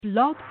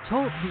Blog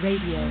Talk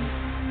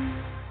Radio.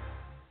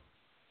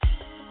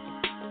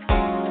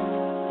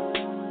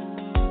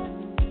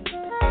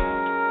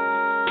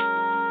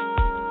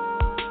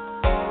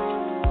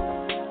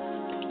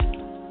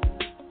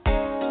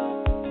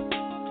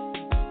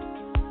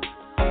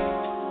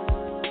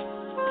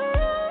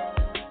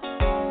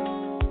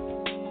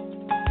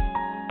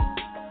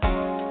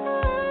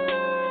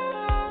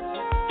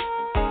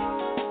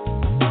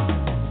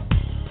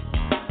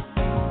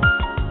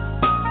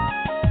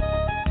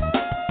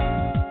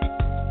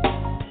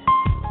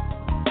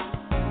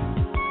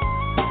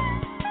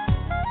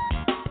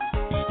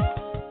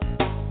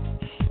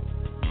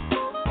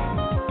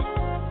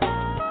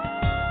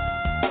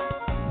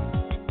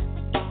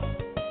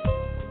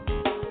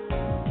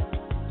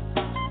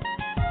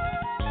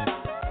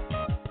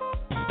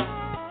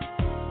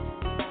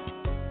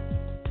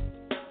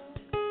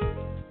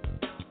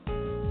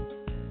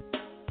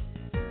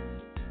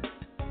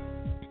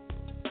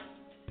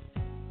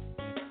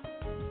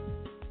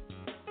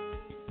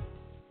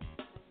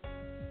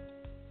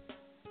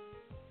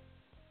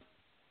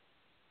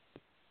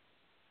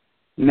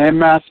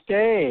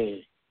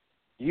 Namaste.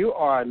 You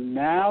are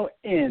now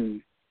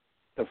in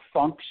the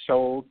Funk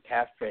Soul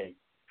Cafe,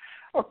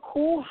 a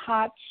cool,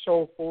 hot,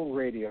 soulful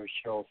radio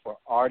show for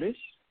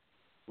artists,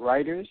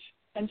 writers,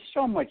 and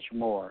so much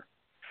more,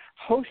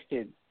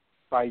 hosted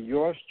by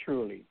yours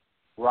truly,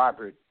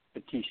 Robert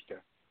Batista.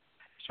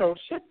 So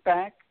sit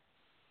back,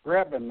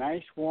 grab a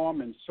nice, warm,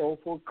 and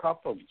soulful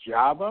cup of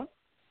Java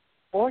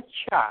or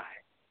chai,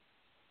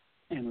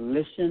 and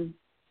listen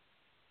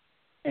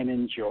and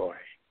enjoy.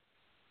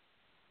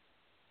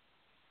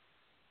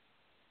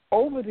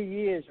 Over the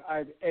years,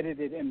 I've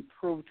edited and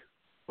proofed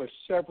for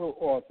several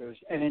authors,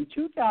 and in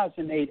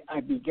 2008, I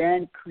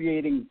began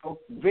creating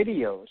book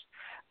videos.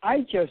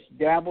 I just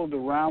dabbled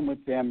around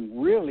with them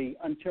really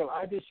until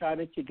I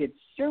decided to get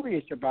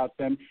serious about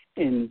them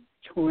in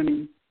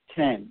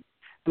 2010.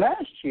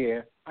 Last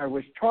year, I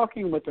was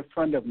talking with a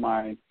friend of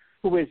mine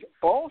who is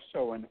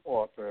also an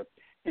author,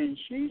 and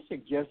she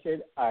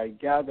suggested I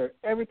gather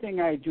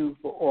everything I do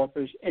for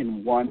authors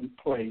in one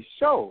place.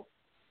 So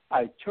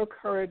I took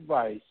her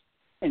advice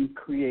and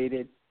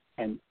created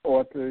an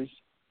author's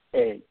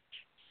edge.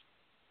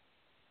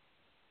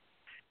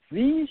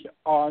 These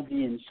are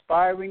the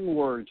inspiring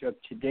words of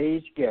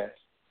today's guest,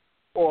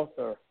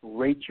 author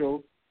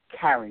Rachel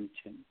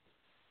Carrington.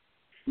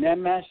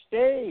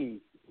 Namaste,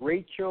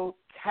 Rachel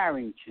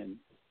Carrington,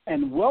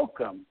 and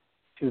welcome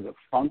to the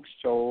Funk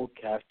Soul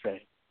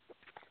Cafe.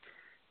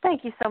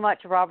 Thank you so much,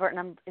 Robert,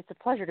 and it's a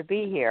pleasure to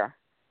be here.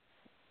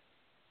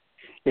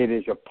 It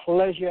is a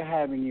pleasure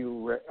having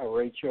you,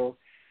 Rachel.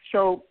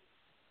 So,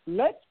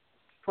 let's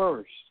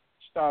first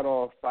start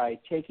off by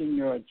taking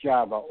your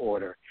Java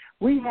order.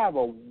 We have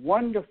a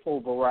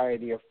wonderful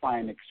variety of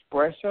fine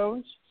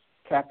espressos,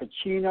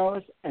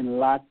 cappuccinos, and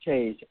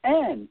lattes,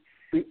 and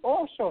we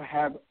also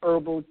have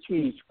herbal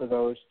teas for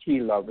those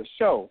tea lovers.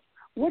 So,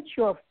 what's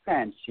your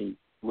fancy,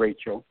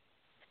 Rachel?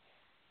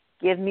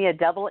 Give me a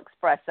double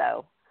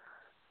espresso.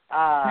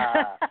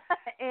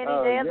 Any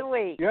day of the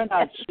week. You're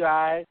not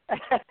shy.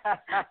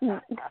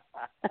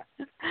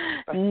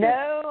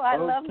 No, I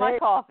love my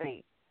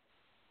coffee.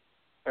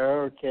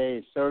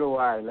 Okay, so do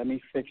I. Let me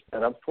fix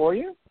that up for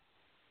you.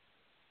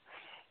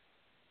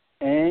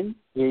 And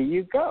here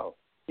you go.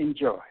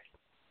 Enjoy.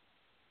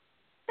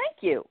 Thank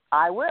you.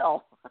 I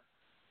will.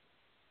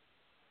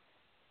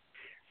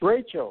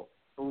 Rachel,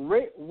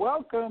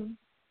 welcome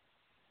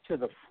to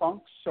the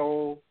Funk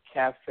Soul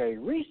Cafe.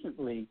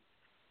 Recently,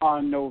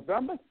 on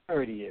November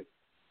 30th,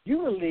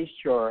 you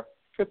released your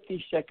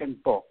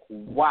 52nd book.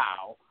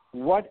 Wow,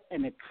 what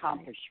an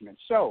accomplishment.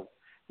 So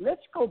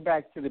let's go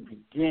back to the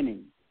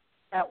beginning.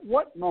 At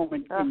what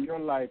moment in your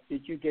life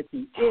did you get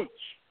the itch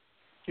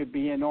to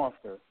be an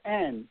author?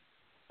 And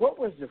what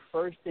was the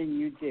first thing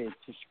you did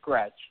to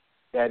scratch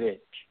that itch?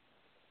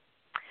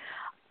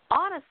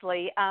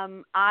 Honestly,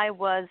 I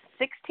was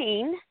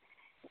 16,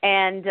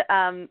 and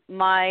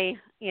my,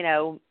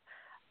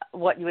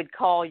 what you would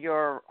call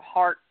your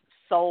heart,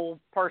 soul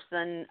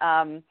person,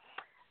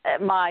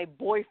 my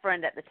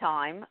boyfriend at the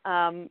time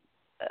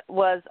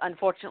was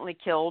unfortunately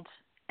killed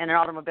in an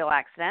automobile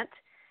accident.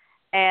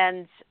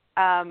 And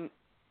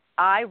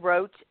I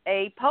wrote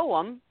a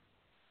poem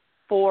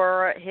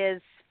for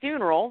his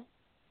funeral,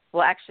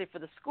 well, actually for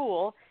the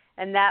school,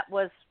 and that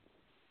was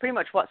pretty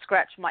much what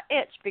scratched my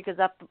itch because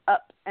up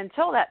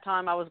until that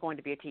time I was going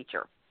to be a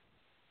teacher.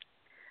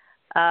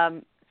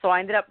 So I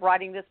ended up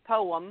writing this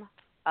poem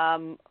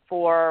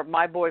for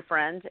my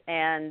boyfriend,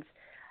 and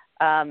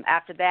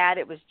after that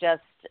it was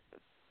just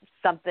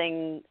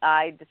something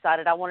I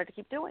decided I wanted to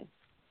keep doing.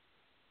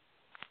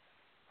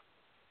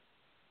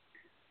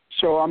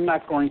 So I'm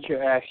not going to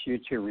ask you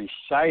to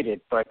recite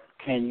it, but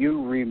can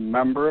you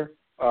remember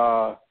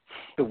the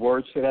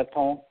words to that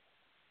poem?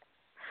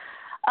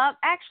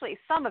 Actually,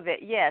 some of it,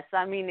 yes.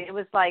 I mean, it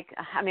was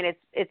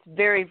it's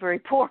very, very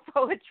poor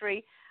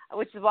poetry,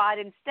 which is why I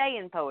didn't stay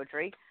in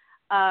poetry.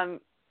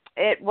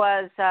 It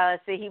was,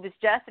 he was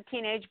just a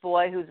teenage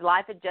boy whose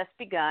life had just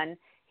begun.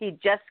 He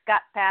just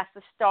got past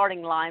the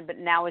starting line, but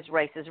now his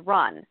race is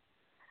run.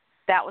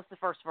 That was the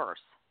first verse.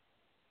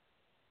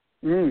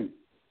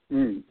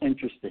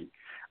 Interesting.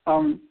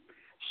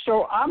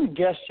 So I'm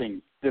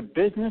guessing the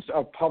business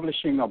of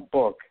publishing a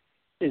book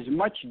is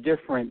much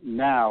different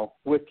now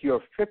with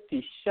your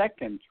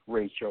 52nd,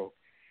 Rachel,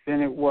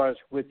 than it was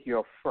with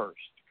your first.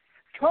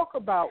 Talk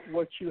about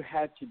what you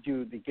had to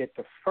do to get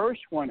the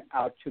first one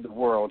out to the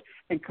world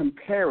and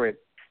compare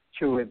it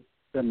to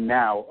the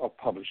now of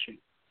publishing.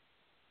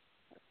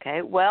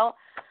 Okay, well,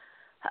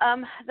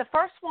 the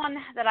first one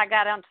that I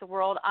got out into the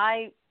world,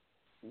 I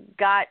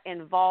got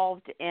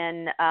involved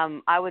in,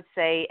 I would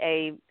say,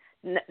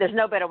 there's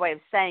no better way of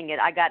saying it,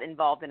 I got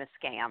involved in a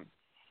scam.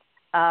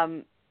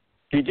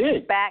 You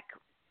did?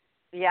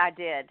 Yeah,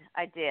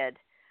 I did.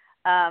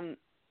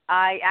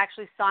 I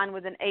actually signed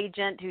with an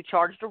agent who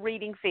charged a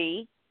reading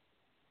fee,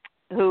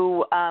 it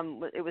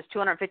was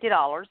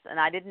 $250, and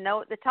I didn't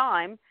know at the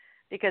time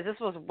because this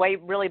was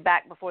really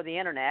back before the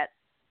internet.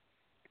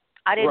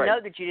 I didn't know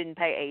that you didn't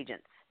pay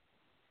agents.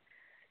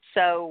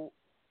 So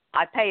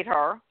I paid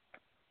her,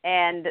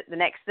 and the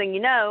next thing you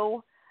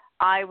know,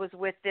 I was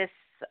with this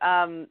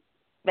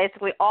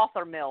basically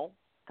author mill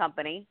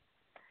company,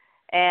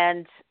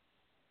 and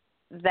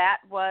that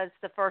was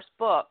the first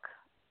book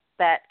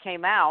that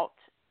came out.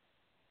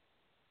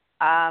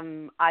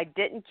 I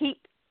didn't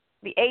keep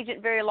the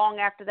agent very long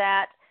after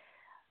that,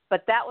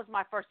 but that was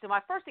my first. So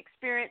my first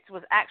experience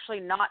was actually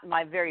not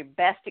my very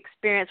best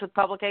experience with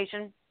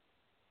publication,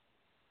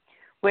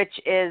 which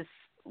is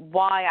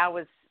why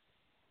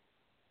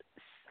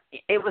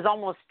it was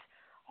almost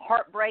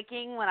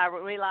heartbreaking when I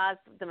realized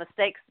the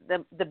mistakes,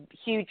 the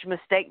huge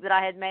mistake that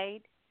I had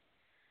made.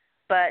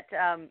 But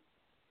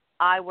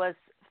I was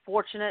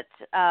fortunate,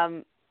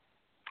 well,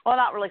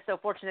 not really so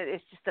fortunate,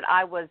 it's just that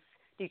I was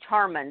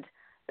determined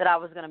that I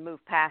was going to move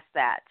past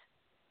that.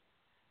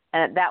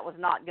 And that was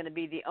not going to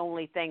be the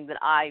only thing that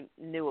I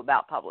knew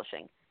about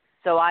publishing.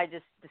 So I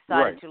just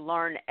decided to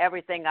learn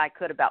everything I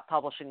could about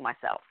publishing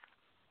myself.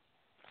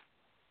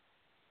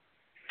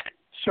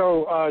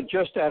 So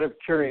just out of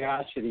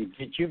curiosity,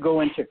 did you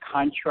go into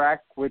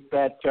contract with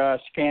that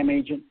scam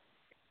agent?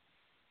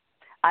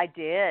 I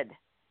did.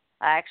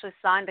 I actually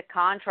signed a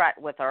contract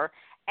with her,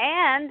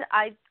 and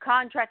I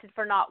contracted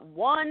for not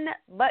one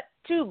but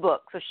two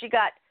books. So she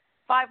got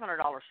 $500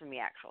 from me,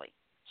 actually.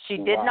 She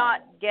did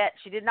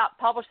not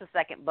publish the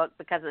second book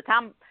because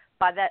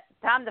by that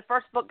time the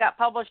first book got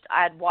published,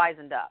 I had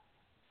wisened up.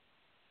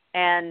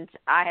 And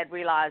I had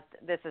realized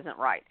this isn't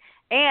right.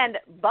 And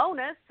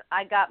bonus,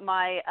 I got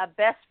my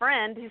best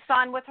friend who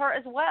signed with her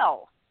as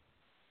well.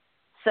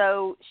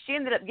 So she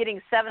ended up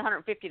getting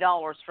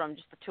 $750 from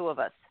just the two of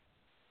us.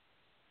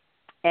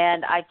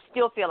 And I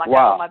still feel like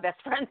I owe my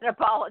best friend an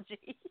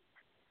apology.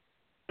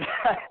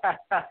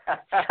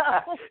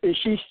 Is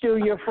she still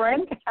your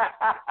friend?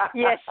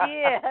 Yes, she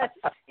is.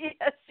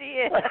 Yes, she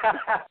is.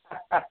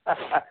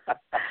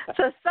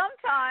 So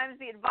sometimes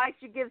the advice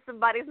you give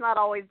somebody is not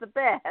always the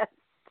best.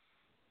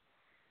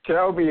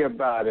 Tell me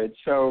about it.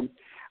 So,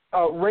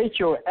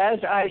 Rachel, as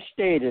I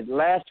stated,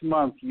 last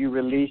month you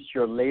released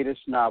your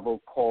latest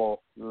novel called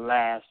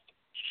Last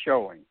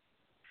Showing.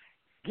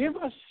 Give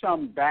us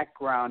some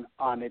background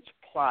on its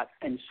plot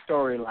and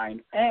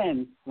storyline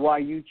and why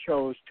you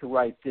chose to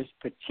write this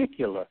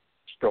particular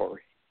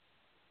story.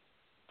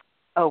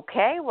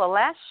 Okay, well,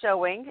 Last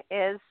Showing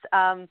is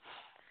a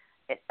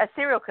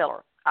serial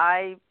killer.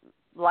 I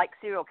like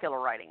serial killer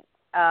writing.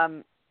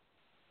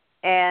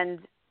 And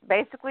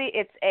basically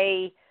it's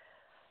a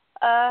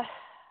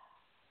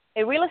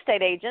real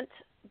estate agent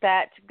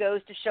that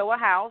goes to show a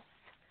house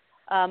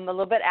a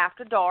little bit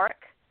after dark.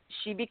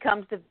 She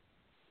becomes the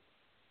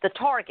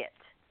target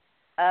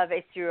of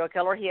a serial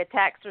killer. He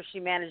attacks her. She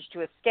managed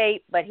to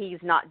escape, but he's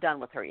not done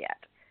with her yet.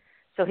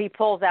 So he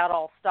pulls out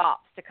all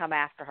stops to come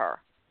after her.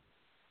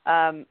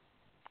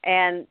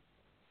 And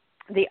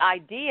the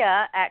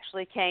idea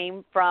actually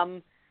came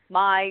from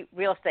my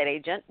real estate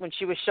agent when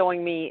she was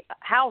showing me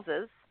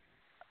houses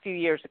a few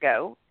years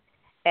ago.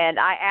 And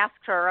I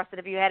asked her, I said,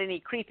 have you had any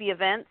creepy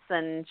events?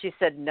 And she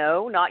said,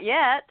 no, not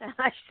yet.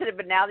 I said,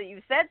 but now that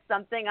you've said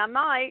something, I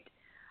might.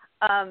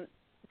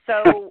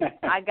 So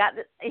I got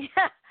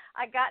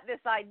this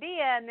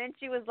idea, and then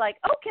she was like,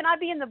 oh, can I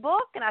be in the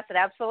book? And I said,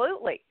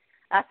 absolutely.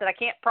 I said, I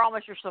can't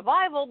promise your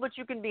survival, but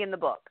you can be in the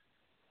book.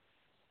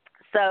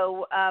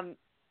 So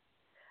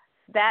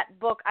that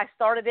book, I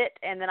started it,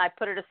 and then I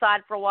put it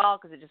aside for a while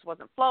because it just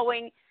wasn't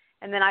flowing,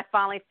 and then I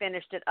finally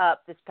finished it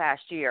up this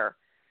past year.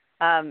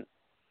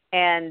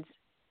 And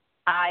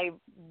I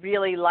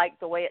really liked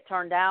the way it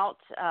turned out.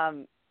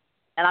 And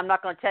I'm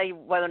not going to tell you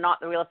whether or not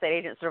the real estate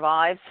agent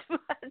survives,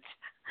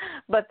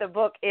 but the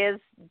book is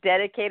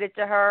dedicated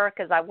to her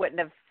because I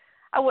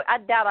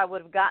doubt I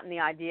would have gotten the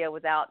idea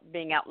without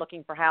being out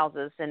looking for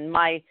houses. And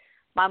my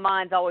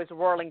mind's always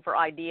whirling for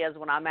ideas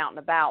when I'm out and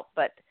about,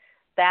 but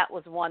that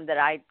was one that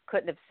I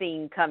couldn't have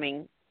seen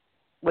coming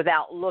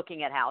without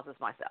looking at houses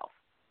myself.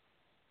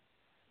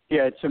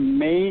 Yeah, it's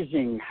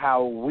amazing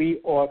how we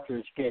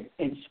authors get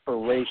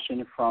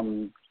inspiration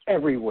from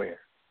everywhere.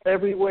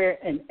 everywhere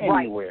and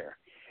Right. anywhere.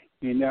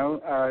 You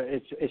know,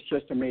 it's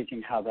just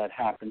amazing how that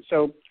happens.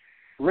 So,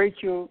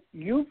 Rachel,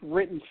 you've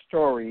written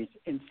stories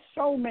in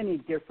so many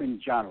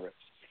different genres.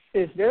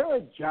 Is there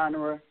a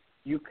genre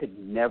you could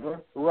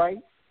never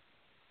write?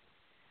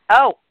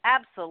 Oh,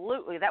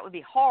 absolutely. That would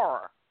be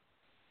horror.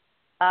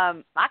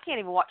 I can't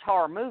even watch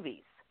horror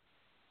movies.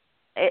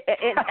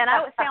 And I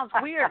know it sounds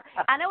weird.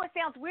 I know it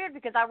sounds weird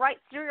because I write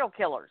serial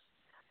killers,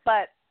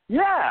 but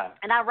Yeah.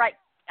 and I write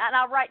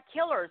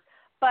killers.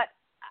 But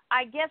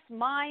I guess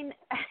mine,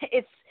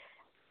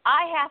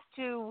 I have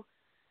to.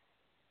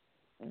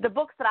 The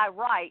books that I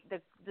write,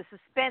 the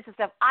suspense and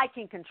stuff, I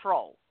can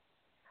control.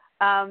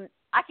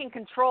 I can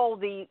control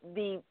the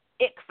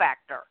ick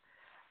factor,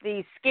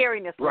 the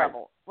scariness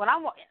level. When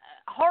I'm a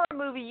horror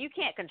movie, you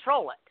can't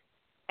control it,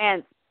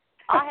 and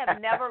I have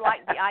never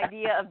liked the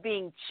idea of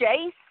being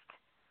chased.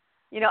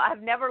 You know,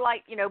 I've never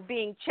liked,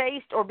 being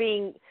chased or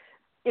being,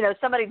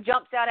 somebody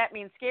jumps out at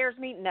me and scares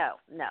me. No,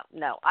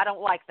 I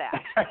don't like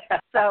that.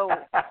 So,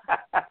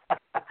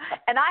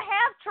 and I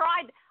have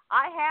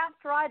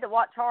tried to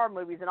watch horror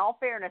movies. In all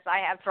fairness, I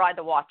have tried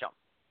to watch them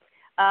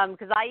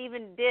because I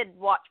even did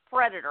watch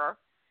Predator,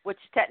 which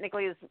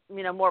technically is,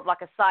 more of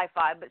like a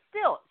sci-fi, but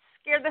still it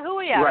scared the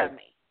hooey out of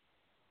me.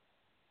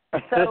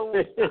 So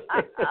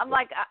I'm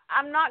like,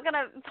 I'm not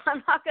gonna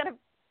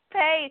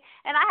pay.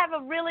 And I have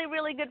a really,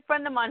 really good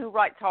friend of mine who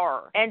writes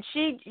horror, and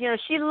she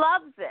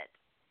loves it,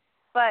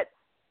 but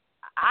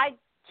I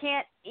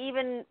can't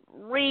even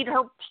read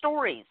her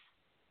stories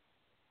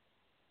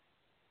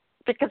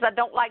because I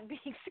don't like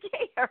being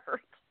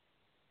scared.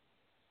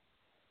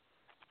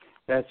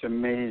 That's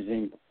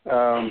amazing.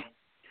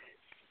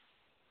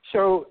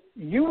 So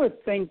you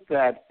would think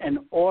that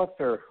an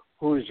author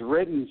who's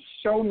written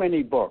so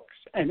many books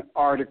and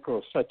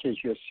articles such as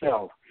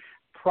yourself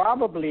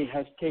probably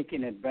has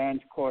taken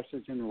advanced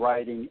courses in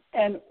writing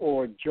and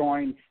or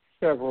joined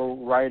several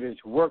writers'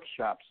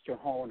 workshops to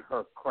hone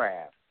her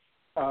craft.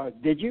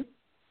 Did you?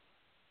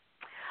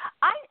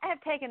 I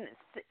have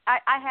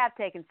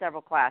taken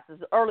several classes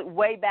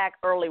way back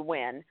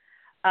when.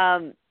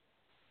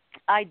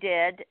 I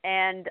did,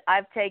 and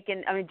I've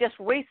taken. Just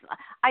recently,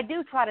 I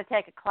do try to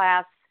take a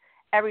class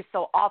every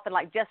so often,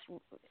 like just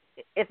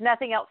if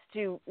nothing else,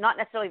 to not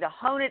necessarily to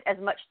hone it as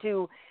much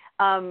to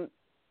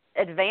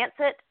advance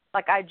it.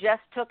 Like I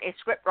just took a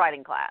script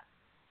writing class.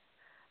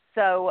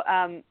 So,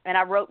 and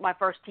I wrote my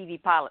first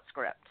TV pilot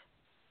script.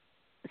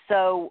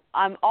 So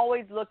I'm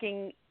always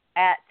looking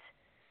at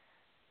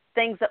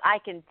things that I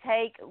can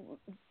take.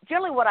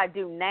 Generally what I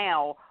do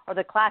now are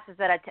the classes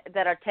that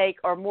I take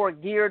are more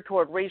geared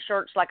toward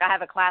research. Like I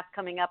have a class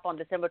coming up on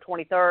December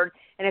 23rd,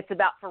 and it's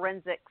about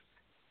forensics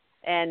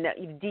and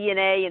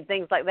DNA and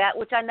things like that,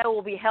 which I know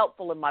will be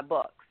helpful in my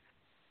books.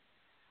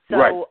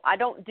 So I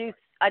don't do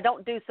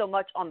so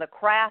much on the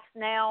craft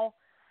now,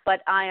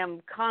 but I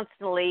am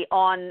constantly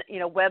on,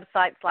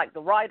 websites like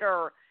The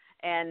Writer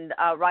and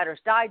Writer's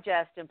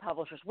Digest and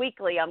Publishers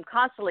Weekly. I'm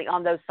constantly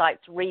on those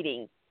sites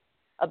reading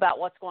about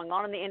what's going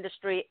on in the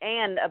industry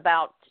and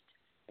about,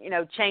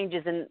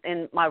 changes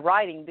in my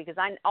writing, because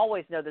I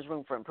always know there's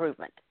room for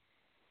improvement.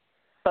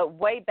 But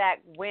way back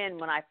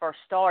when I first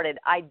started,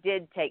 I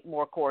did take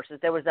more courses.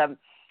 There was a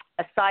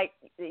site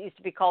that used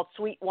to be called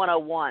Suite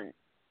 101,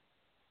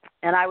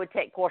 and I would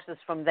take courses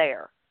from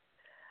there.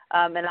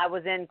 And I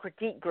was in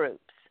critique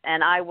groups,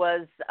 and I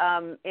was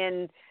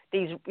in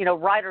these,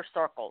 writer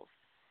circles.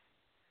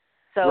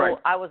 So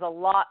I was a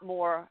lot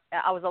more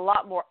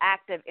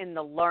active in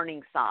the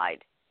learning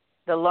side,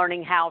 the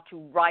learning how to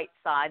write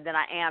side, than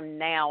I am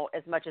now.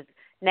 As much as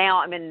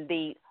now I'm in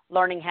the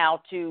learning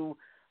how to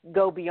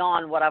go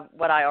beyond what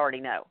I already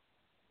know.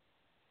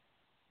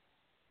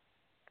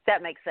 If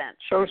that makes sense.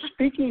 So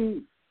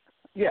speaking,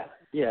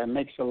 it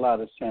makes a lot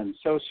of sense.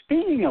 So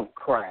speaking of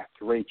craft,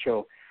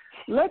 Rachel,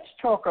 let's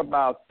talk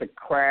about the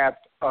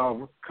craft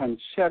of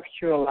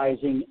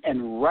conceptualizing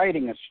and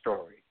writing a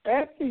story.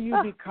 After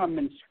you become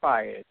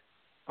inspired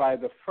by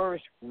the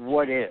first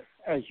what if,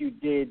 as you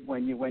did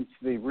when you went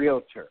to the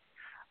realtor,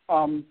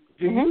 do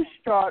you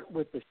start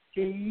with a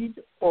seed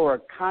or a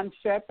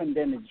concept and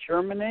then it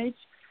germinates?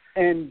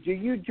 And do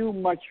you do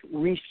much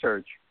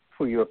research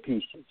for your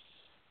pieces?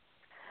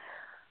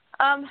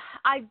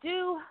 I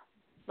do.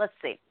 Let's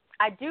see.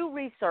 I do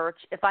research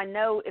if I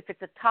know if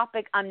it's a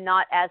topic I'm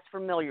not as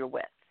familiar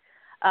with.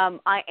 I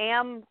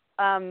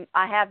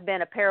have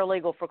been a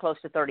paralegal for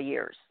close to 30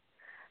 years.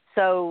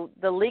 So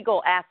the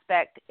legal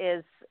aspect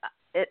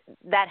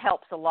that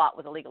helps a lot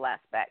with the legal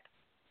aspect.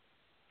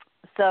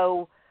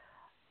 So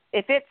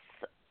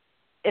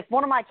if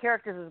one of my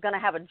characters is going to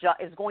have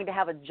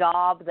a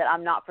job that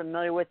I'm not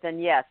familiar with, then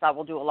yes, I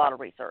will do a lot of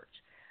research.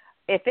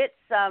 If it's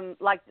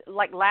like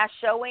last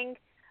showing,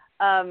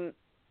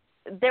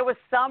 there was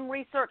some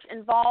research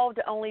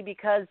involved only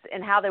because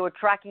in how they were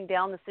tracking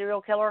down the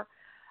serial killer.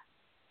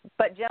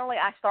 But generally,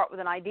 I start with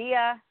an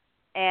idea,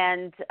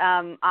 and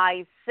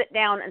I sit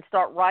down and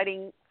start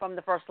writing from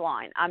the first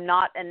line.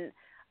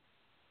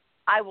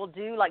 I will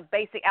do like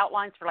basic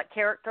outlines for like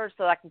characters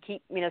so I can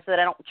keep, so that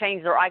I don't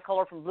change their eye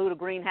color from blue to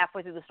green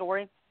halfway through the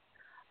story.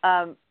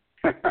 But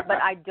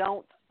I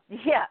don't.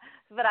 Yeah,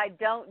 but I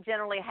don't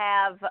generally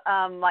have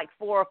like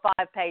 4 or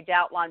 5 page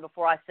outline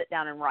before I sit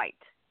down and write.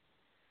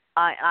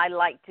 I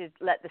like to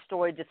let the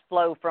story just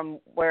flow from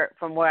where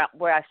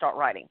I start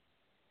writing.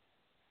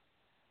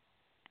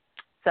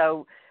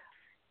 So,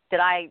 did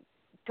I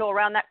go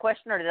around that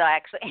question, or did I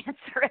actually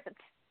answer it?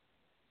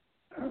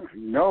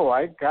 No,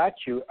 I got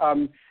you.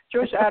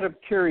 Just out of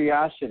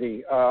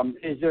curiosity,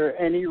 is there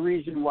any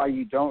reason why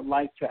you don't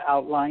like to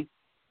outline?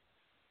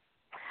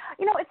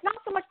 You know, it's not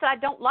so much that I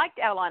don't like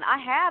to outline. I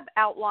have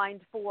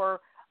outlined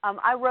for.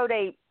 I wrote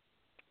a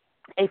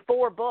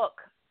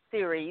 4-book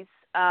series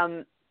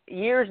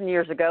years and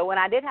years ago, and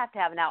I did have to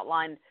have an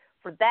outline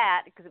for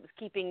that because it was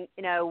keeping,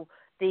 you know,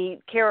 the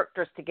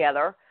characters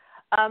together.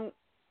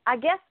 I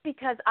guess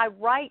because I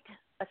write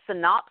a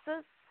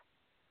synopsis,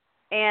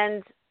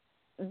 and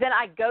then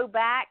I go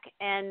back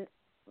and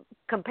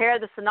compare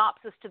the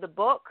synopsis to the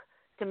book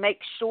to make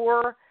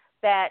sure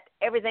that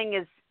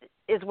everything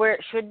is where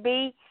it should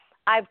be.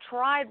 I've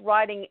tried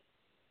writing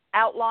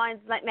outlines.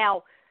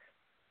 Now,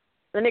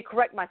 let me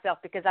correct myself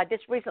because I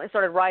just recently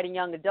started writing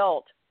young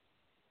adult,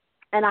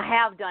 and I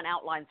have done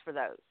outlines for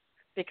those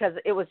because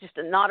it was just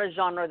not a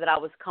genre that I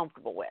was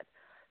comfortable with.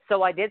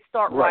 So I did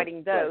start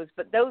writing those,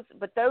 but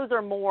those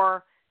are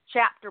more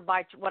chapter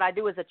by. What I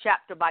do is a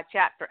chapter by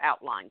chapter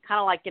outline, kind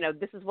of like, you know,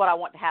 this is what I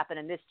want to happen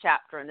in this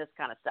chapter and this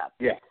kind of stuff.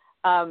 Yeah.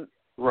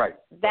 Right.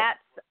 That's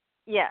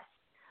yes.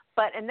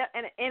 But and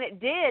it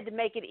did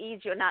make it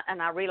easier,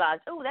 and I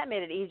realized, that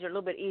made it easier, a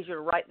little bit easier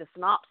to write the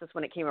synopsis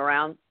when it came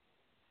around.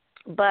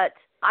 But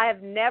I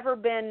have never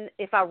been,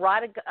 if I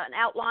write an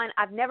outline,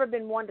 I've never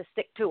been one to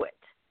stick to it.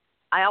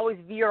 I always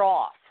veer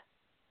off.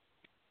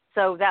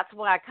 So that's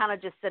why I kind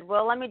of just said,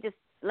 well, let me just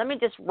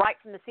write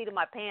from the seat of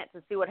my pants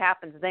and see what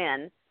happens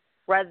then,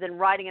 rather than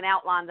writing an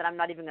outline that I'm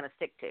not even going to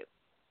stick to.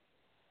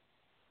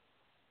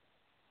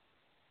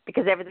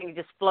 Because everything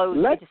just flows.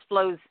 It just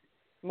flows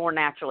more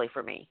naturally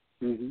for me.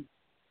 Mm-hmm.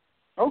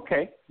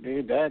 Okay,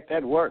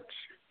 that works.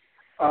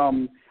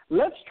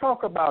 Let's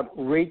talk about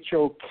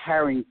Rachel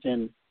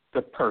Carrington,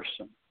 the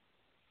person.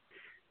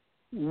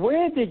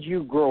 Where did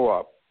you grow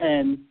up,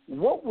 and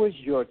what was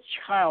your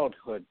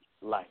childhood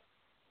like?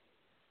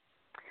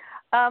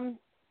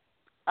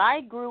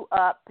 I grew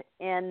up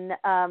in,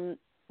 I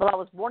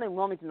was born in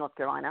Wilmington, North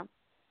Carolina.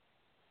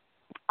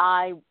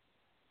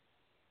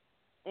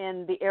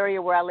 In the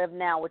area where I live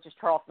now, which is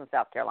Charleston,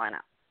 South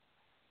Carolina.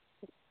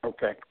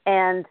 Okay.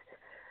 And,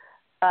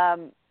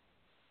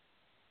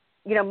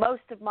 you know,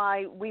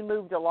 we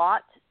moved a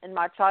lot in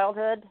my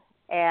childhood,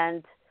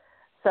 and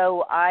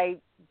so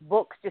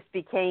books just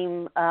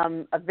became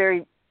a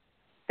very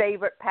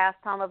favorite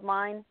pastime of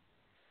mine,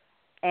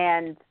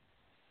 and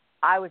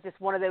I was just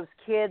one of those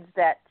kids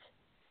that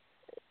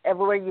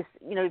everywhere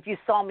if you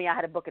saw me, I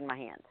had a book in my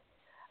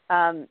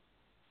hand.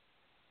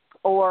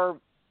 Or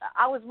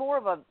I was more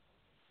of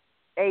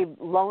a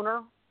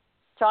loner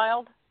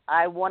child.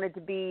 I wanted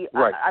to be,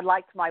 I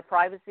liked my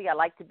privacy. I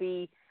liked to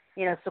be,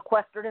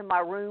 sequestered in my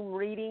room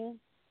reading.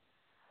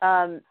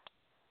 So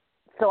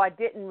I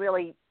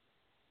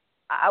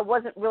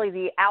wasn't really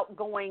the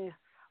outgoing,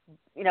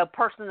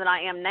 person that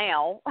I am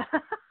now.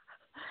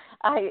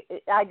 I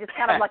just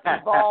kind of like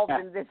evolved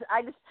in this.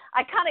 I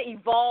kind of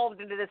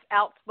evolved into this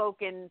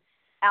outspoken,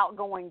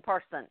 outgoing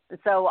person. And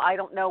so I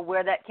don't know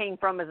where that came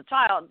from as a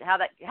child, how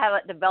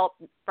that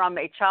developed from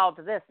a child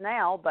to this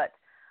now, but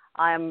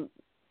I'm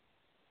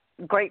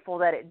grateful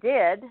that it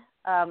did,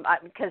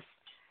 because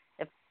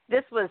if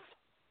this was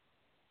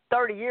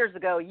 30 years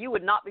ago, you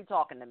would not be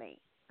talking to me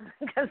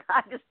because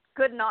I just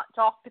could not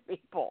talk to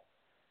people.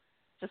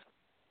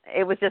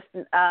 I was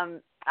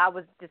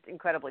just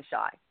incredibly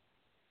shy.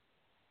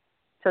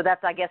 So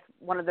that's, I guess,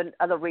 one of the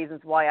other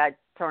reasons why I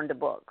turned to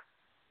books.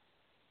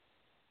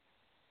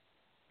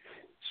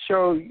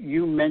 So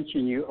you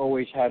mentioned you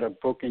always had a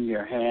book in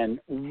your hand.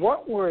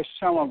 What were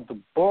some of the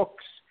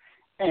books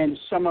and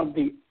some of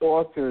the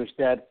authors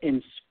that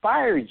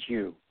inspired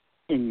you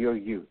in your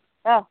youth?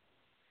 Oh,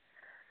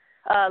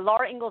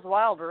 Laura Ingalls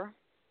Wilder.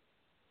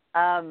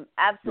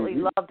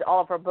 Absolutely loved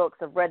all of her books.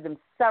 I've read them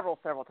several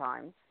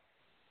times.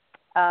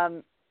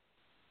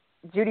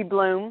 Judy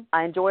Blume.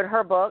 I enjoyed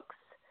her books.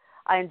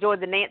 I enjoyed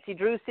the Nancy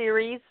Drew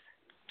series.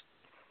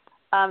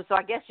 So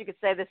I guess you could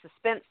say the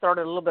suspense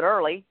started a little bit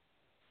early.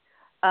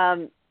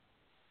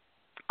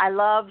 I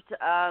loved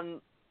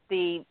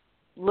the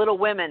Little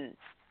Women,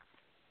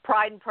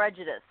 Pride and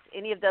Prejudice,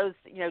 any of those,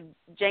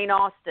 Jane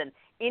Austen,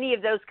 any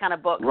of those kind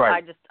of books.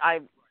 Right. I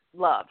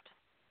loved.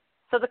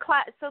 So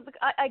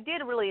I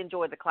did really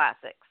enjoy the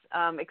classics,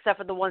 except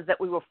for the ones that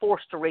we were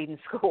forced to read in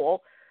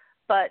school.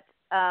 But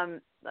I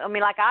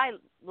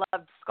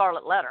loved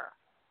Scarlet Letter,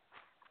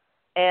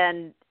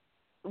 and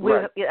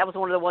that was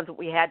one of the ones that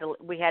we had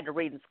to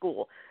read in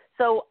school.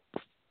 So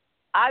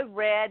I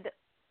read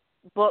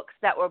books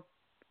that were,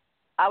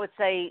 I would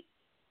say,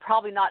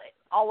 probably not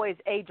always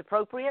age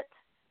appropriate,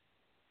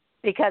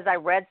 because I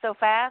read so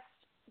fast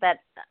that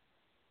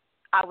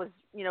I was,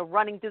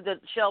 running through the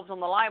shelves on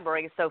the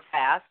library so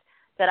fast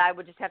that I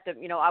would just have to,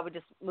 I would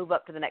just move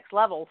up to the next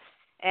level.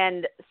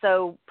 And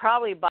so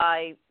probably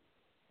by,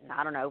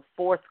 I don't know,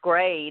 fourth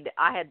grade,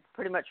 I had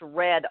pretty much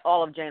read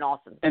all of Jane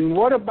Austen. And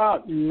what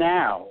about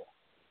now?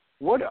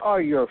 What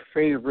are your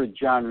favorite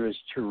genres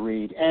to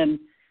read? And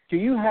do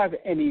you have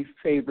any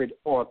favorite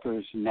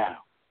authors now?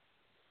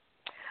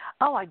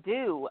 Oh, I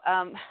do.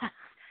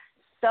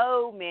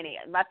 So many.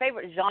 My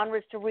favorite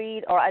genres to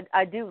read, or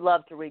I do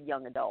love to read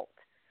young adult.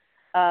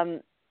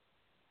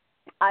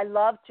 I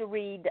love to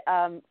read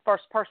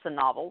first-person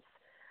novels.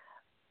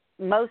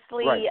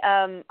 Mostly,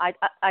 right.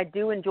 I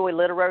do enjoy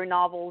literary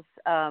novels.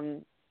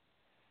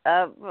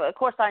 Of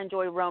course, I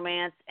enjoy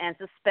romance and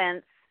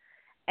suspense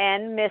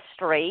and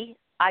mystery.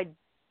 As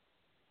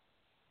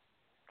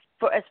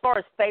far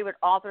as favorite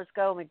authors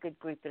go, I mean, good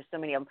grief, there's so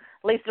many of them.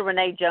 Lisa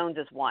Renee Jones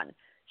is one.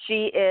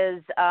 She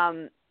is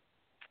a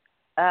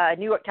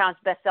New York Times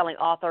best-selling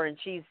author, and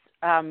she's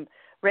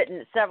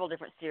written several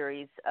different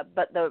series.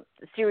 But the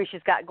series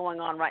she's got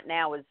going on right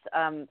now is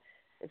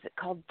it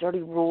called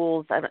Dirty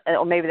Rules?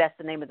 Or maybe that's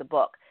the name of the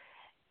book.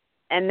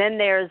 And then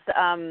there's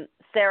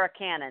Sarah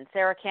Cannon.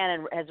 Sarah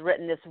Cannon has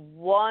written this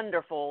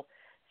wonderful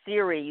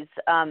series.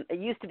 It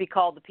used to be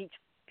called the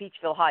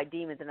Peachville High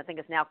Demons, and I think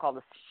it's now called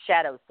the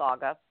Shadow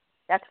Saga.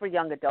 That's for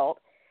young adult.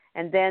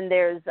 And then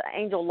there's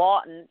Angel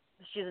Lawton.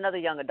 She's another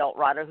young adult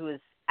writer who is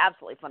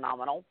absolutely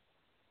phenomenal.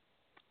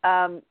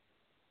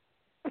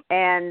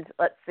 And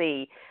let's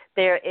see,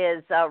 there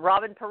is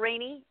Robin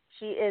Perini.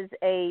 She is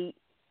a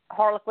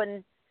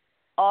Harlequin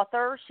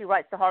author. She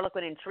writes the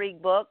Harlequin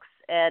Intrigue books,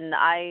 and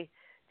I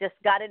just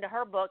got into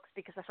her books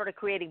because I started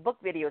creating book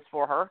videos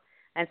for her.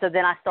 And so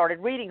then I started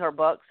reading her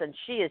books, and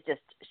she's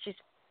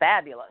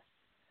fabulous.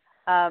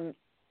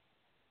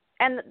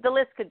 And the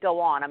list could go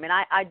on. I mean,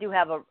 I do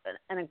have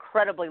an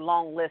incredibly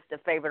long list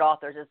of favorite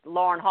authors. It's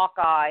Lauren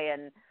Hawkeye,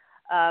 and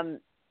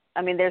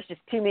I mean, there's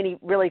just too many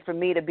really for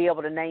me to be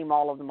able to name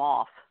all of them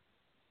off.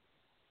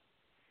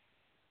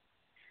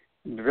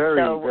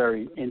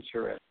 Very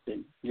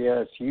interesting.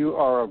 Yes, you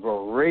are a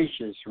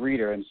voracious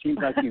reader, and it seems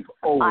like you've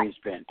always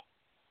been.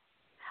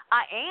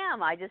 I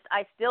am. I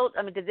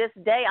mean, to this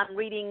day, I'm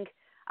reading.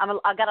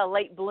 I got a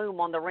late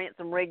bloom on the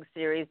Ransom Riggs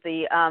series,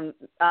 the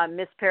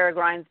Miss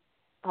Peregrine's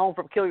Home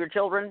for Peculiar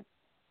Children.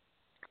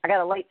 I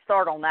got a late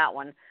start on that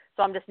one,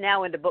 so I'm just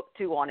now into book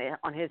 2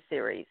 on his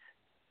series.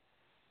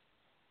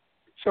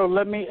 So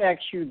let me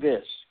ask you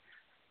this.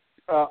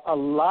 A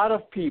lot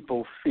of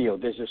people feel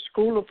there's a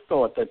school of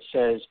thought that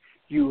says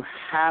you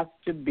have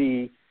to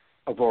be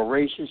a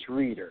voracious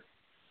reader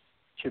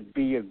to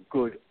be a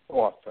good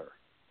author.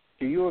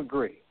 Do you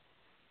agree?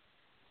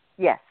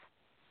 Yes,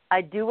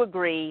 I do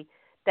agree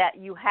that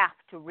you have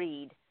to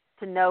read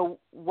to know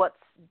what's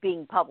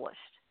being published,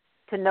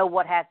 to know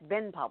what has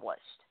been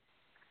published,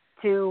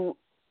 to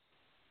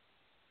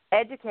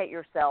educate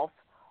yourself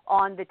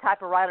on the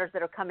type of writers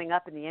that are coming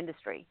up in the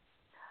industry.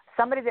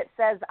 Somebody that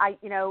says,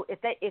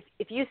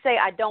 if you say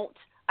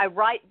I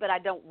write but I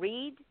don't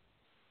read,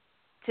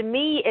 to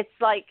me it's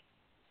like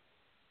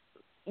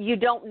you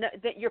don't know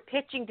that you're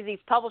pitching to these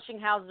publishing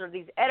houses or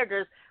these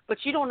editors, but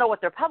you don't know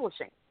what they're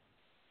publishing.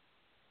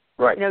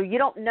 Right. You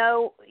don't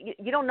know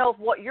if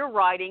what you're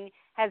writing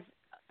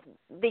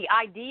the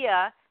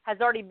idea has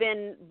already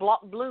been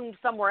bloomed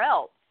somewhere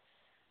else.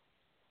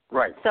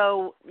 Right.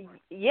 So,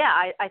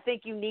 yeah, I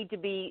think you need to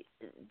be,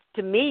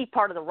 to me,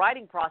 part of the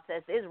writing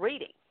process is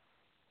reading.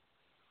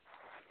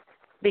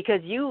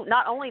 Because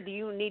not only do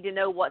you need to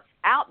know what's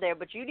out there,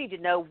 but you need to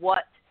know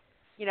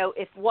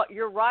if what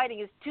you're writing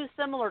is too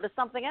similar to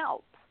something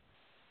else.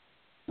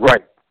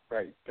 Right.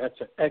 That's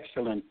an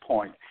excellent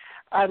point.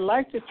 I'd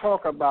like to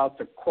talk about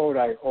the quote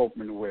I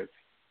opened with.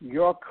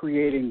 You're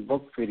creating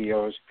book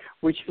videos,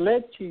 which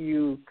led to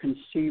you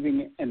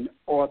conceiving an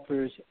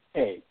author's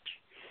edge.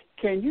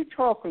 Can you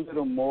talk a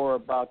little more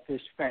about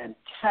this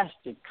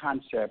fantastic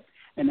concept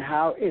and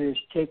how it has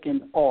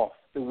taken off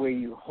the way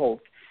you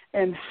hoped?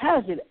 And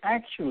has it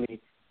actually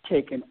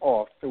taken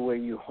off the way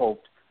you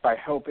hoped by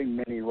helping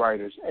many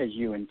writers as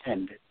you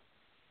intended?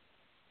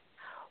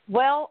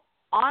 Well,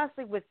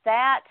 honestly, with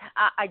that,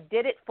 I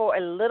did it for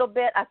a little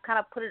bit. I've kind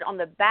of put it on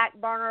the back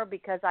burner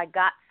because I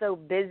got so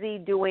busy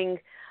doing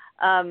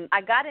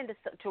I got into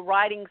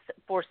writing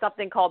for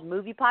something called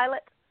Movie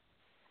Pilot.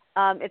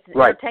 It's an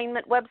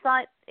entertainment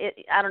website.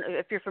 I don't know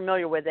if you're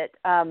familiar with it.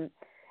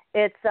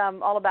 It's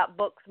all about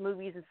books,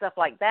 movies, and stuff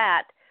like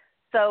that.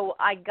 So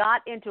I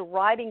got into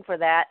writing for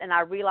that, and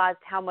I realized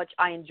how much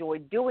I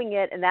enjoyed doing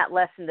it, and that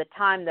lessened the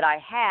time that I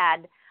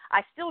had.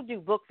 I still do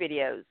book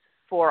videos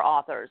for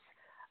authors,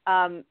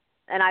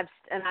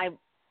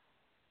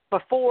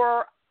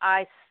 before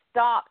I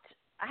stopped.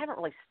 I haven't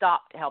really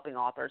stopped helping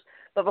authors,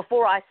 but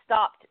before I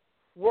stopped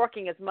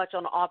working as much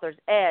on the author's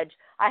edge,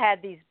 I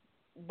had these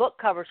book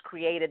covers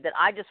created that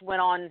I just went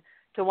on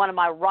to one of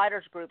my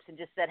writers groups and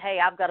just said, hey,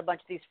 I've got a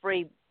bunch of these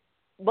free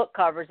book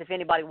covers. If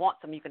anybody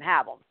wants them, you can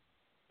have them.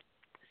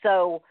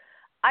 So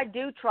I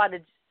try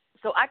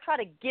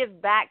to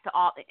give back to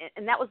authors,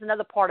 and that was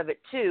another part of it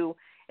too,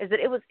 is that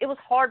it was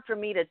hard for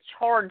me to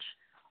charge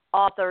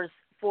authors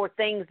for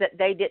things that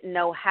they didn't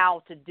know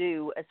how to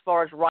do as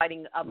far as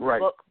writing a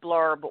book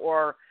blurb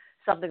or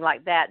something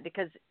like that,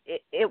 because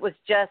it was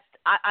just,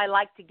 I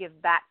like to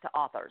give back to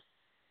authors.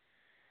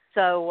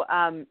 So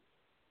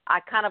I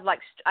kind of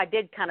I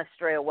did kind of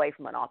stray away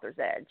from an author's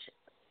edge.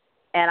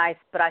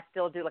 But I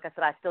still do, like I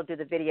said, I still do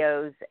the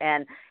videos.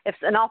 And if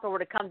an author were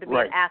to come to me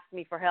and ask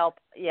me for help,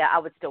 yeah, I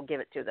would still give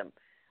it to them.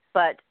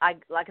 But I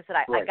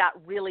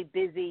got really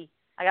busy.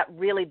 I got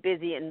really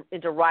busy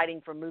into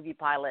writing for Movie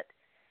Pilot,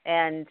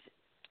 and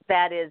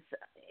that is,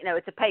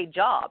 it's a paid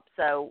job.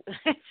 So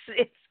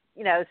it's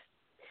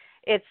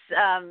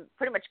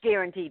pretty much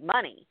guaranteed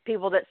money.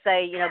 People that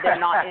say, they're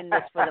not in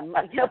this for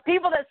the,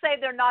 people that say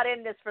they're not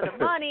in this for the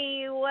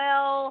money,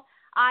 well,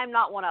 I'm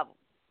not one of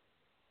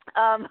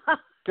them.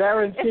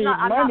 Guaranteed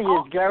money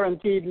is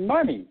guaranteed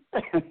money.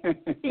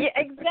 Yeah,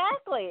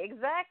 exactly.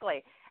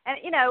 And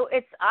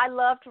I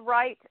love to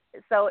write.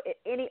 So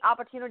any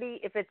opportunity,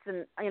 if it's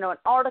an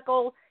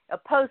article, a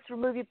post for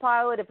Movie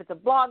Pilot, if it's a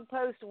blog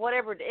post,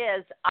 whatever it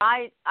is,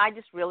 I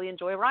just really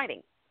enjoy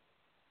writing.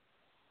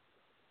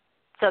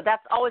 So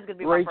that's always going to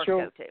be my first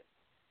go-to.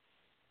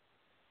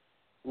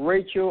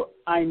 Rachel,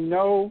 I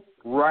know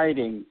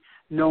writing,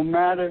 no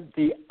matter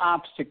the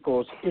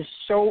obstacles, is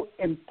so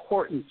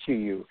important to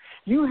you.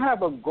 You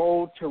have a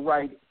goal to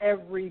write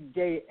every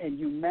day, and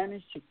you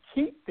manage to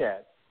keep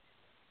that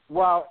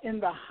while in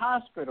the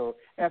hospital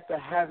after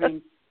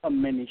having a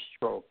mini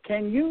stroke.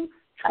 Can you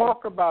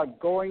talk about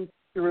going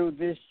through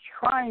this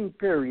trying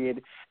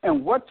period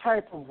and what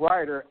type of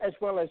writer as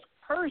well as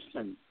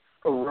person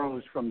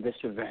arose from this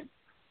event?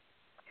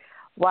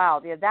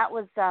 Wow, yeah, that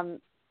was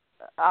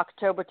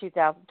October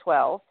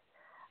 2012.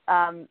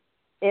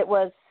 It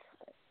was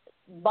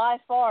by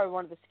far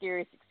one of the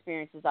scariest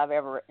experiences I've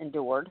ever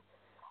endured.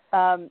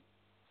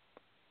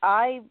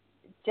 I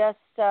just,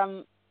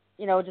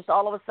 just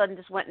all of a sudden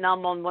just went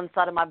numb on one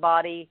side of my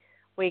body.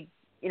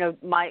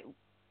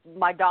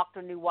 My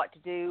doctor knew what to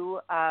do.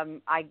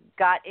 I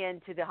got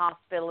into the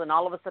hospital, and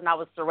all of a sudden I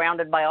was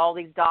surrounded by all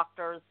these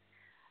doctors.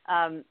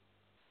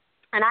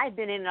 And I had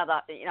been in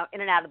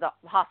and out of the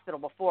hospital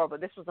before, but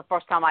this was the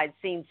first time I had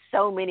seen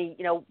so many,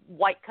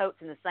 white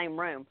coats in the same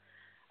room.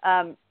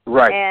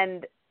 Right.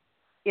 And,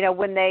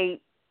 when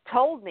they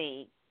told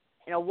me,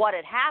 what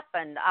had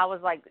happened, I was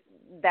like,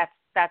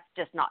 that's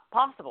just not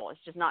possible. It's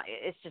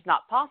just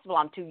not possible.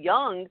 I'm too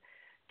young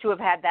to have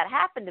had that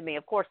happen to me.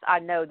 Of course, I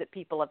know that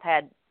people have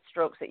had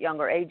strokes at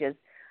younger ages.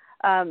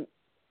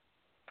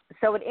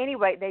 So at any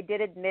rate, they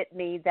did admit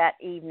me that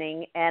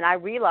evening, and I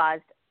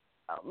realized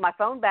my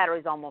phone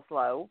battery's almost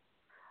low.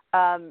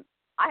 I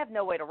have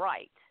no way to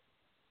write.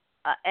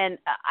 And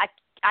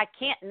I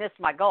can't miss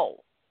my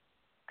goal.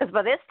 Because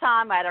by this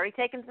time, I had already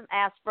taken some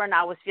aspirin.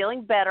 I was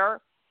feeling better.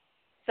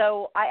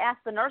 So I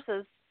asked the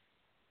nurses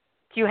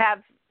to have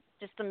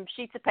just some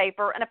sheets of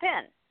paper and a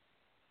pen.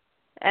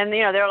 And,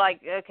 they're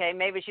like, okay,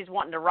 maybe she's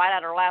wanting to write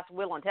out her last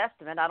will and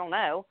testament. I don't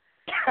know.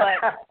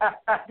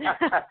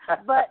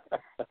 But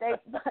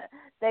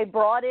they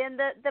brought in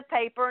the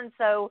paper, and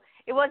so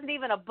it wasn't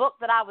even a book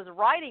that I was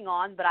writing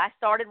on, but I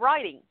started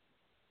writing.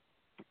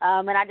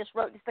 And I just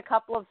wrote just a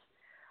couple of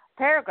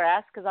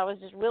paragraphs because I was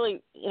just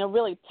really,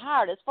 really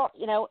tired.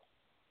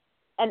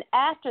 And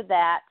after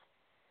that,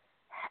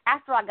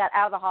 after I got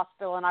out of the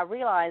hospital, and I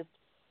realized,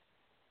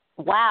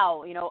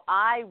 wow,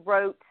 I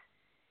wrote,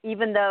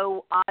 even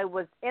though I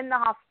was in the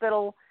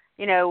hospital,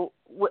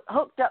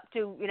 hooked up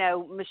to,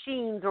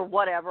 machines or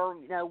whatever,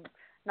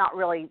 not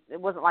really,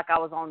 it wasn't like I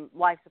was on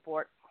life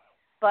support,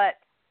 but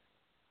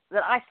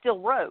that I still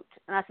wrote.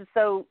 And I said,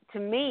 so to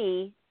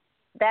me,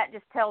 that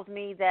just tells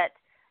me that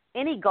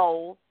any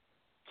goal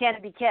can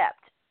be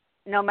kept,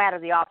 no matter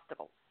the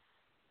obstacles.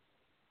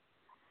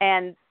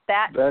 And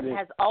that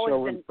has always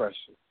so been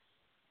impressive.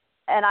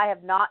 And I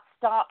have not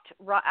stopped.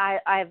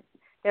 There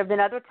have been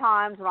other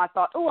times when I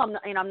thought, oh, I'm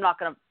not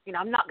going to,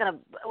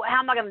 how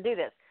am I going to do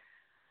this?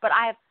 But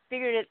I have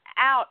figured it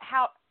out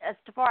how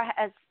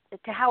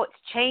it's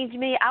changed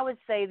me. I would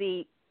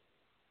say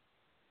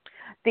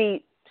the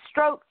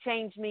stroke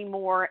changed me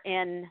more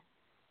in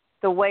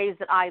the ways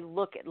that I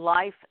look at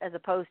life as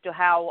opposed to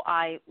how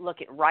I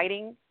look at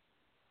writing.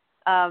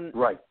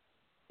 Right.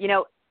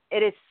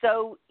 It is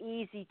so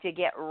easy to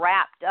get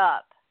wrapped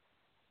up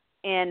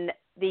in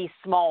these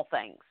small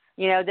things.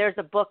 There's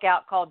a book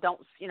out called Don't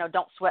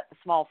Sweat the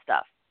Small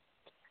Stuff.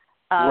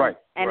 Right.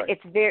 And right.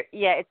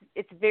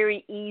 it's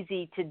very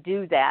easy to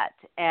do that.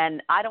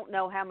 And I don't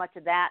know how much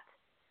of that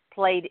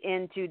played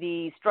into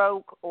the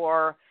stroke,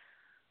 or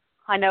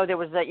I know there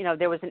was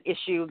an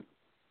issue.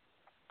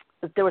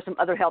 There were some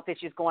other health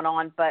issues going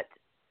on, but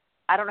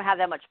I don't know how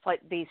that much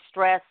the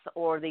stress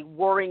or the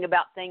worrying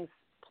about things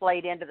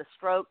played into the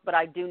stroke. But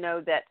I do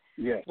know that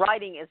yes.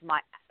 writing is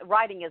my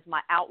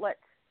outlet.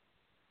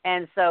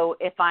 And so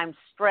if I'm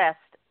stressed,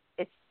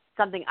 it's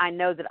something I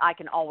know that I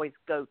can always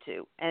go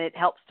to, and it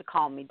helps to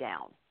calm me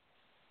down.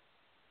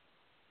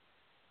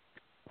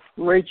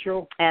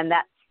 Rachel, and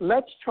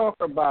let's talk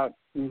about.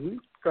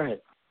 Go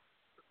ahead.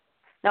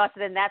 No, I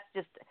said, and that's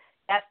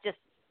just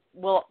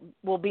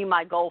will be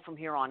my goal from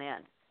here on in.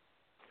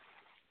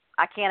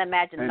 I can't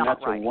imagine and not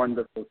that's writing. a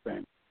wonderful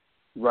thing.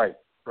 Right.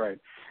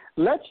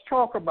 Let's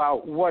talk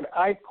about what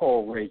I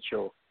call,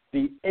 Rachel,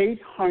 the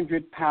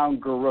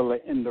 800-pound gorilla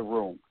in the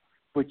room,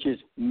 which is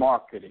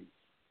marketing.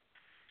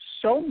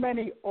 So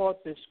many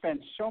authors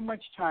spend so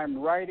much time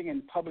writing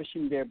and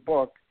publishing their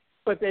book,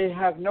 but they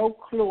have no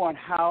clue on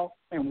how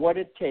and what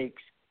it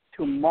takes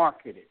to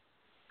market it.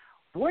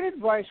 What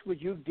advice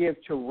would you give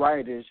to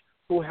writers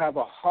who have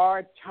a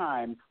hard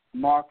time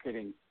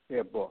marketing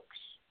their books?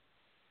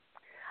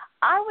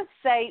 I would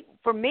say,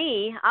 for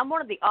me, I'm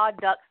one of the odd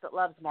ducks that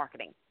loves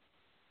marketing,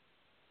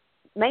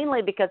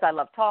 mainly because I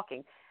love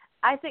talking.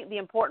 I think the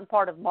important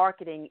part of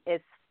marketing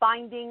is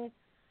finding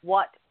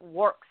what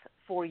works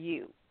for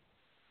you.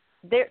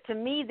 To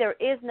me, there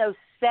is no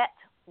set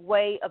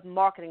way of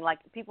marketing. Like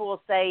people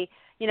will say,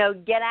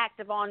 get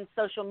active on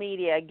social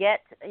media,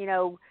 get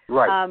the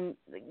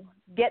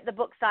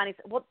book signings.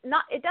 Well,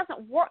 it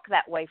doesn't work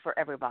that way for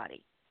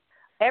everybody.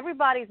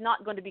 Everybody's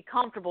not going to be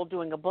comfortable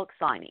doing a book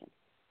signing,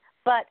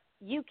 but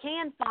you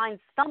can find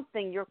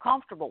something you're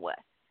comfortable with.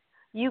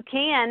 You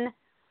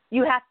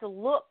have to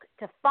look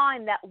to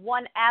find that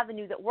one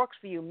avenue that works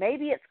for you.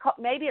 Maybe it's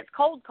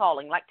cold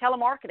calling, like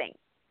telemarketing.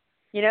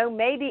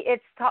 Maybe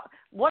it's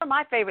one of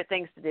my favorite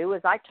things to do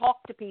is I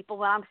talk to people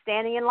when I'm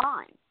standing in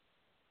line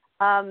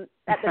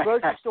at the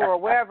grocery store or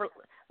wherever.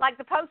 Like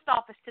the post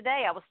office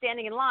today, I was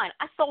standing in line.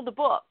 I sold a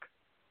book.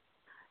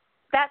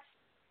 That's,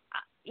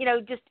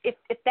 just if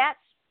that's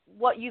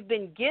what you've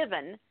been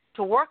given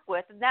to work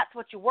with, and that's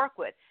what you work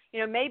with.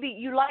 Maybe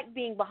you like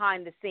being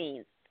behind the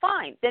scenes.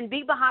 Fine, then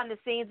be behind the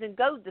scenes and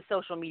go the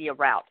social media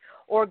route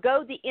or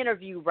go the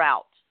interview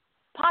route,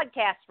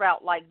 podcast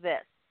route like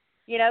this.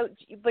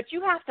 But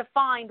you have to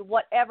find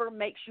whatever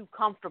makes you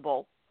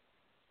comfortable.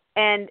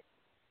 And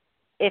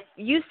if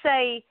you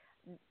say,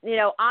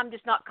 I'm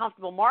just not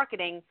comfortable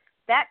marketing,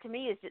 that to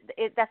me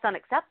that's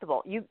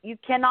unacceptable. You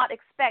cannot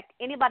expect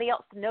anybody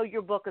else to know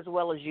your book as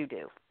well as you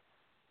do.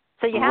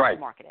 So you have to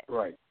market it.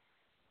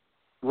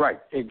 Right,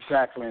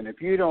 exactly. And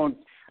if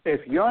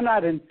you're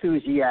not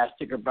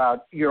enthusiastic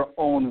about your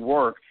own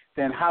work,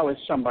 then how is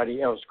somebody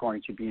else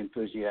going to be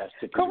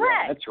enthusiastic? Correct. As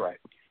well? That's right.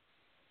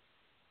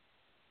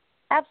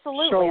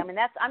 Absolutely. So,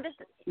 I'm just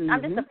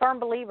a firm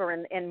believer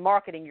in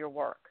marketing your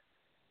work.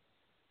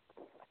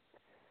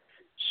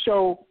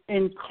 So,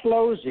 in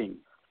closing,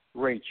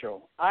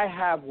 Rachel, I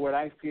have what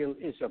I feel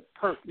is a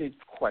pertinent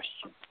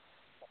question.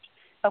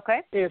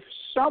 Okay. If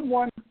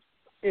someone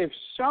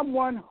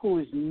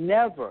who's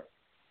never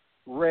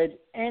read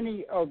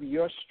any of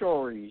your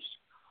stories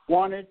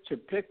wanted to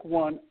pick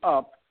one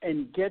up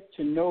and get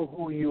to know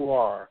who you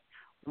are,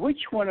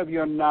 which one of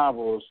your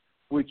novels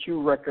would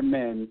you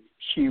recommend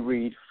she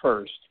read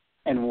first,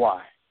 and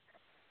why?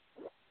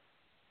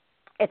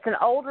 It's an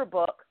older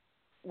book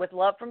with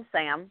Love from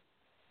Sam.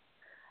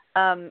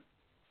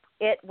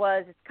 It's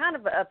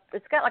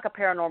got like a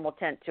paranormal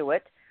tint to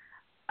it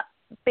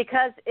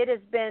because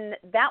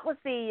that was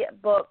the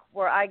book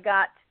where I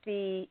got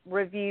the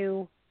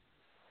review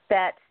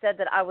that said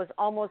that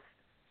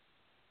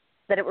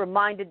that it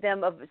reminded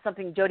them of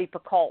something Jodi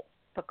Picoult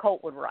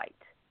would write.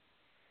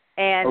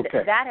 And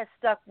that has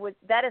stuck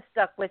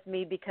with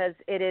me because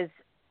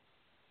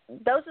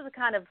those are the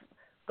kind of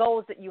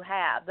goals that you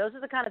have. Those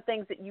are the kind of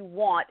things that you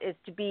want, is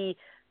to be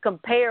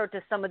compared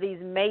to some of these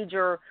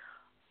major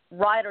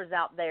writers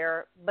out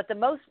there. But the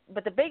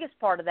biggest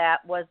part of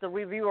that was the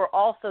reviewer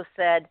also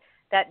said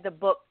that the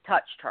book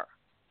touched her.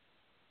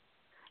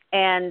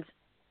 And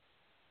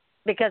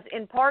because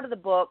in part of the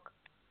book,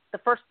 the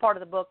first part of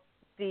the book,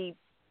 a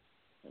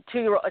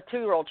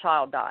 2-year-old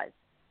child dies.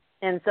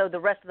 And so the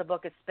rest of the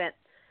book is spent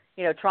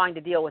trying to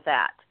deal with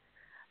that.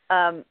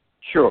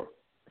 Sure.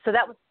 So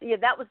that was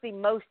the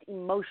most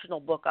emotional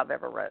book I've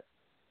ever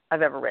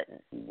written.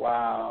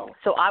 Wow.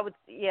 So I would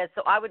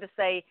just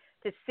say,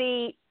 to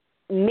see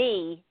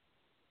me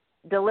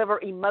deliver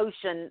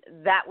emotion,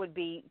 that would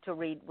be to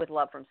read With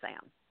Love from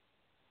Sam.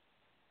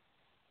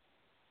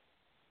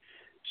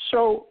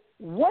 So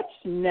what's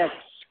next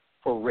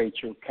for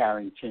Rachel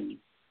Carrington?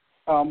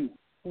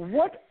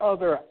 What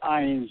other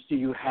irons do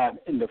you have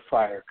in the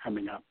fire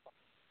coming up?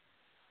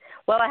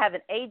 Well, I have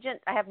an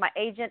agent. My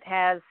agent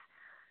has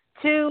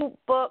 2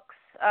 books,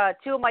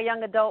 2 of my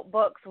young adult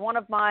books, one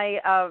of my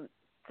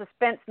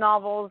suspense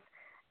novels,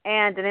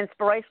 and an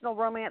inspirational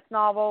romance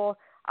novel.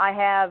 I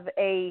have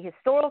a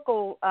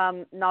historical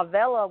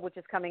novella, which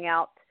is coming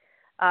out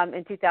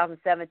in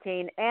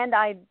 2017, and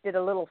I did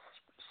a little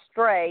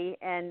stray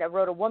and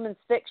wrote a women's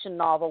fiction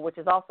novel, which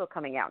is also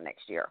coming out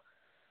next year.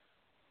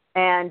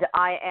 And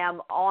I'm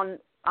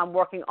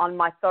working on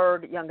my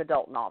 3rd young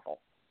adult novel.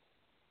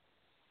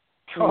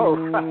 Oh,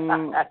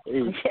 right.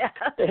 Yeah.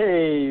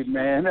 Hey,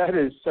 man, that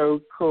is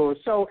so cool.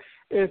 So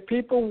if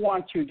people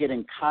want to get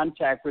in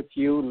contact with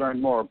you,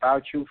 learn more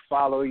about you,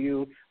 follow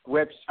you,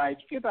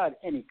 websites, give out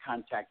any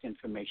contact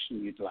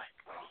information you'd like.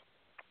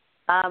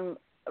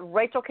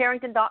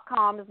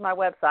 RachelCarrington.com is my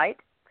website.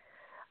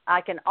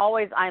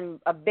 I'm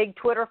a big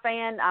Twitter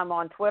fan. I'm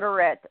on Twitter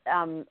at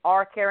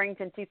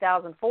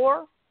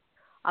rcarrington2004.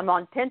 I'm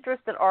on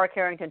Pinterest at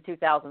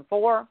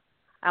rcarrington2004.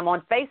 I'm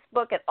on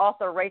Facebook at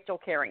author Rachel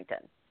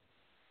Carrington.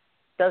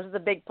 Those are the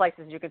big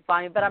places you can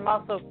find me. But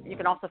you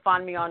can also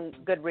find me on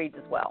Goodreads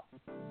as well.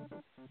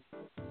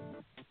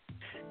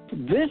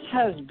 This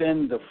has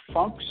been the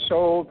Funk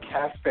Soul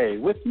Cafe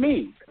with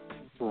me,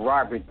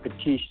 Robert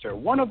Batista.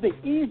 One of the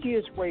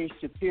easiest ways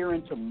to peer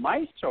into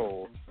my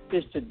soul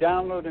is to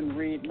download and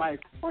read my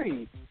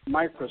free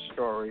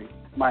microstory,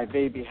 My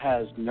Baby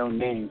Has No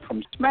Name,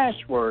 from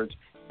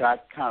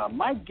Smashwords.com.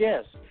 My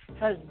guest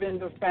has been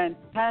the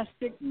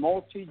fantastic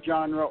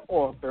multi-genre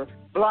author,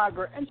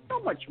 blogger, and so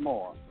much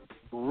more,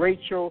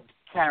 Rachel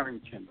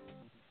Carrington.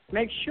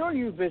 Make sure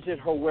you visit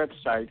her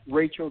website,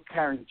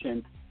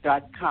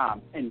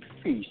 rachelcarrington.com, and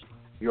feast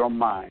your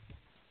mind.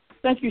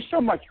 Thank you so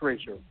much,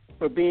 Rachel,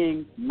 for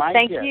being my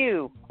guest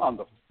on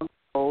the Funk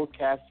Soul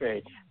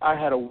Cafe. I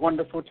had a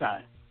wonderful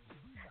time.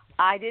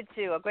 I did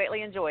too. I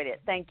greatly enjoyed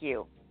it. Thank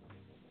you.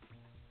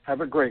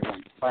 Have a great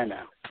one. Bye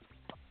now.